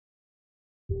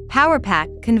Pack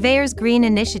Conveyors Green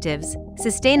Initiatives,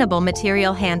 Sustainable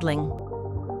Material Handling.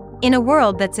 In a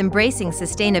world that's embracing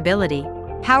sustainability,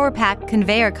 Pack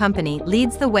Conveyor Company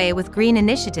leads the way with green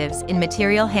initiatives in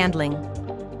material handling.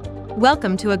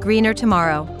 Welcome to a greener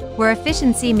tomorrow, where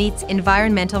efficiency meets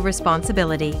environmental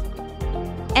responsibility.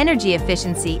 Energy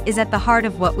efficiency is at the heart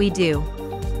of what we do.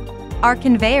 Our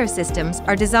conveyor systems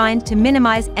are designed to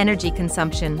minimize energy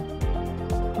consumption.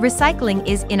 Recycling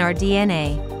is in our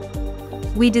DNA.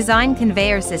 We design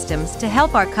conveyor systems to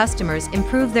help our customers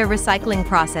improve their recycling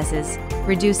processes,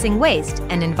 reducing waste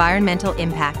and environmental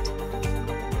impact.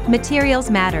 Materials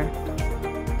matter.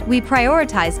 We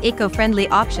prioritize eco-friendly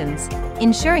options,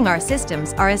 ensuring our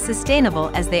systems are as sustainable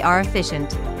as they are efficient.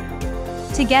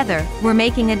 Together, we're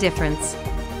making a difference.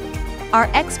 Our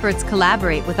experts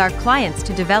collaborate with our clients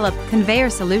to develop conveyor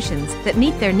solutions that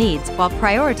meet their needs while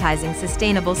prioritizing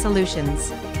sustainable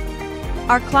solutions.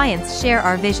 Our clients share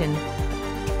our vision.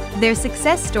 Their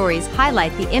success stories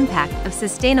highlight the impact of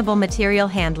sustainable material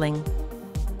handling.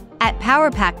 At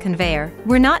Pack Conveyor,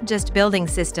 we're not just building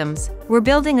systems, we're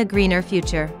building a greener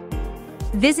future.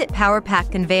 Visit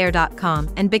powerpackconveyor.com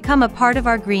and become a part of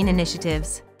our green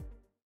initiatives.